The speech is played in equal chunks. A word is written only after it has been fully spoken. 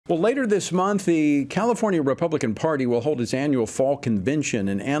Well, later this month, the California Republican Party will hold its annual fall convention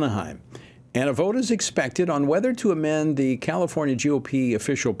in Anaheim. And a vote is expected on whether to amend the California GOP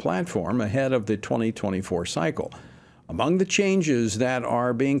official platform ahead of the 2024 cycle. Among the changes that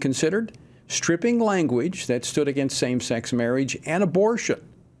are being considered, stripping language that stood against same-sex marriage and abortion.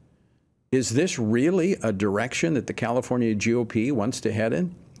 Is this really a direction that the California GOP wants to head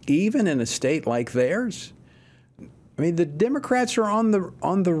in, even in a state like theirs? I mean, the Democrats are on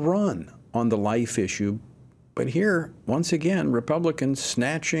the run on the life issue, but here, once again, Republicans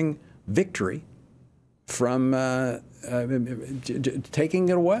snatching victory from taking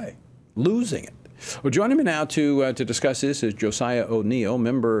it away, losing it. Well, joining me now to discuss this is Josiah O'Neil, a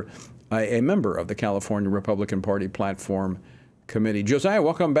member of the California Republican Party Platform Committee. Josiah,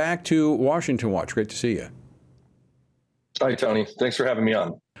 welcome back to Washington Watch. Great to see you. Hi, Tony. Thanks for having me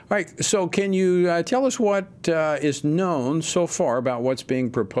on. All right. So can you tell us what is known so far about what's being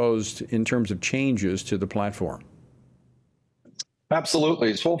proposed in terms of changes to the platform?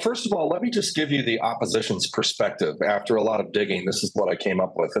 Absolutely. Well, first of all, let me just give you the opposition's perspective. After a lot of digging, this is what I came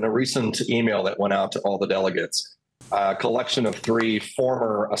up with. In a recent email that went out to all the delegates, a collection of 3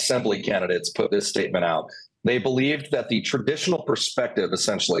 former assembly candidates put this statement out. They believed that the traditional perspective,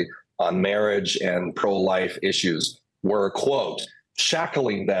 essentially, on marriage and pro-life issues were, quote,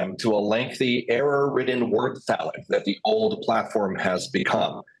 shackling them to a lengthy, error-ridden word salad that the old platform has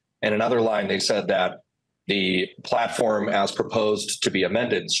become. In another line, they said that the platform, as proposed to be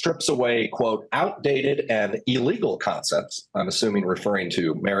amended, strips away, quote, outdated and illegal concepts, I'm assuming referring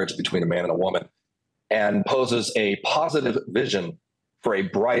to marriage between a man and a woman, and poses a positive vision for a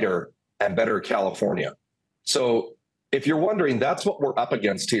brighter and better California. So if you're wondering, that's what we're up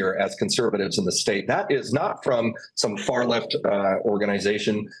against here as conservatives in the state. That is not from some far-left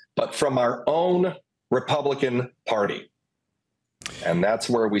organization, but from our own Republican Party. And that's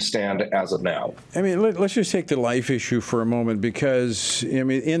where we stand as of now. I mean, let's just take the life issue for a moment, because I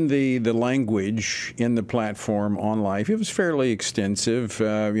mean, in the language in the platform on life, it was fairly extensive.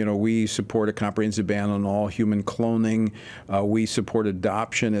 You know, we support a comprehensive ban on all human cloning. We support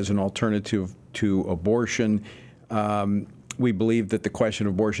adoption as an alternative to abortion. We believe that the question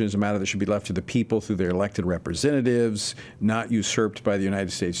of abortion is a matter that should be left to the people through their elected representatives, not usurped by the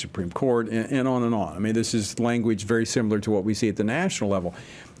United States Supreme Court, and on and on. I mean, this is language very similar to what we see at the national level.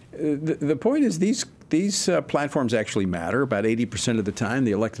 The point is these platforms actually matter. About 80% of the time,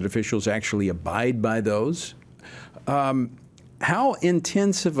 the elected officials actually abide by those. How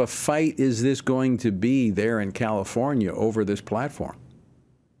intense of a fight is this going to be there in California over this platform?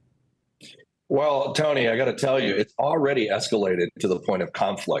 Well, Tony, I got to tell you, it's already escalated to the point of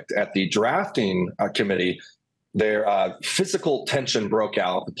conflict. At the drafting committee, their physical tension broke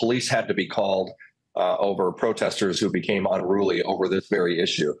out. The police had to be called over protesters who became unruly over this very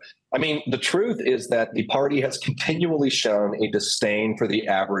issue. I mean, the truth is that the party has continually shown a disdain for the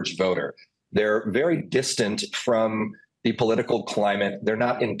average voter. They're very distant from the political climate. They're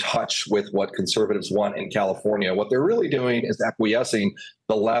not in touch with what conservatives want in California. What they're really doing is acquiescing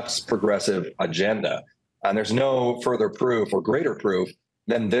the left's progressive agenda. And there's no further proof or greater proof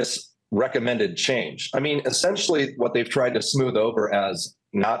than this recommended change. I mean, essentially what they've tried to smooth over as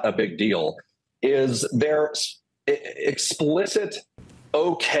not a big deal is their explicit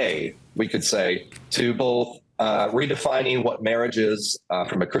okay, we could say, to both redefining what marriage is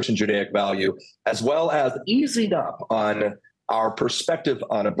from a Christian Judaic value, as well as easing up on our perspective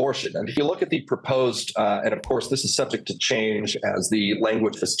on abortion. And if you look at the proposed, and of course, this is subject to change as the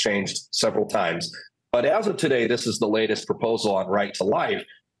language has changed several times. But as of today, this is the latest proposal on right to life,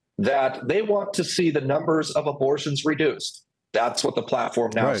 that they want to see the numbers of abortions reduced. That's what the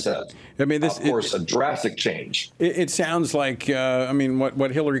platform now says. I mean, this, of course, a drastic change. It sounds like, I mean,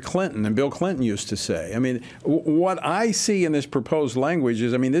 what Hillary Clinton and Bill Clinton used to say. I mean, what I see in this proposed language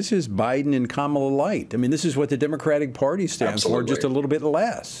is, I mean, this is Biden and Kamala light. I mean, this is what the Democratic Party stands for, just a little bit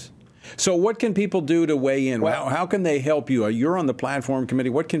less. So what can people do to weigh in? Well, how can they help you? You're on the platform committee.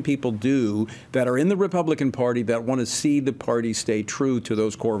 What can people do that are in the Republican Party that want to see the party stay true to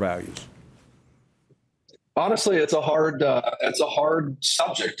those core values? Honestly, it's a hard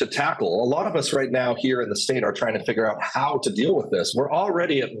subject to tackle. A lot of us right now here in the state are trying to figure out how to deal with this. We're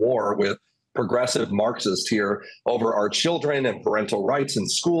already at war with progressive Marxists here over our children and parental rights in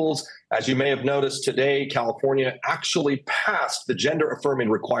schools. As you may have noticed today, California actually passed the gender affirming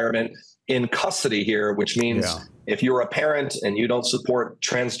requirement in custody here, which means if you're a parent and you don't support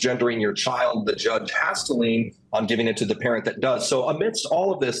transgendering your child, the judge has to lean on giving it to the parent that does. So amidst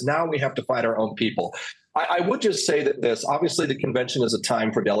all of this, now we have to fight our own people. I would just say that obviously the convention is a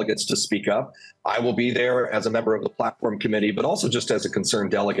time for delegates to speak up. I will be there as a member of the platform committee, but also just as a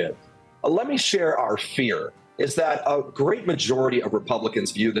concerned delegate. Let me share our fear is that a great majority of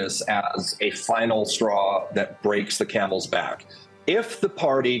Republicans view this as a final straw that breaks the camel's back. If the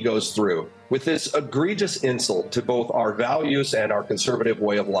party goes through with this egregious insult to both our values and our conservative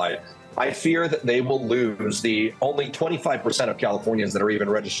way of life, I fear that they will lose the only 25% of Californians that are even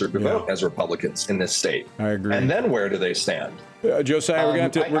registered to vote as Republicans in this state. I agree. And then where do they stand? Josiah, we're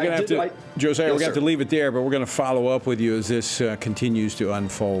going to have to leave it there, but we're going to follow up with you as this continues to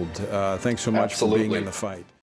unfold. Thanks so much for being in the fight.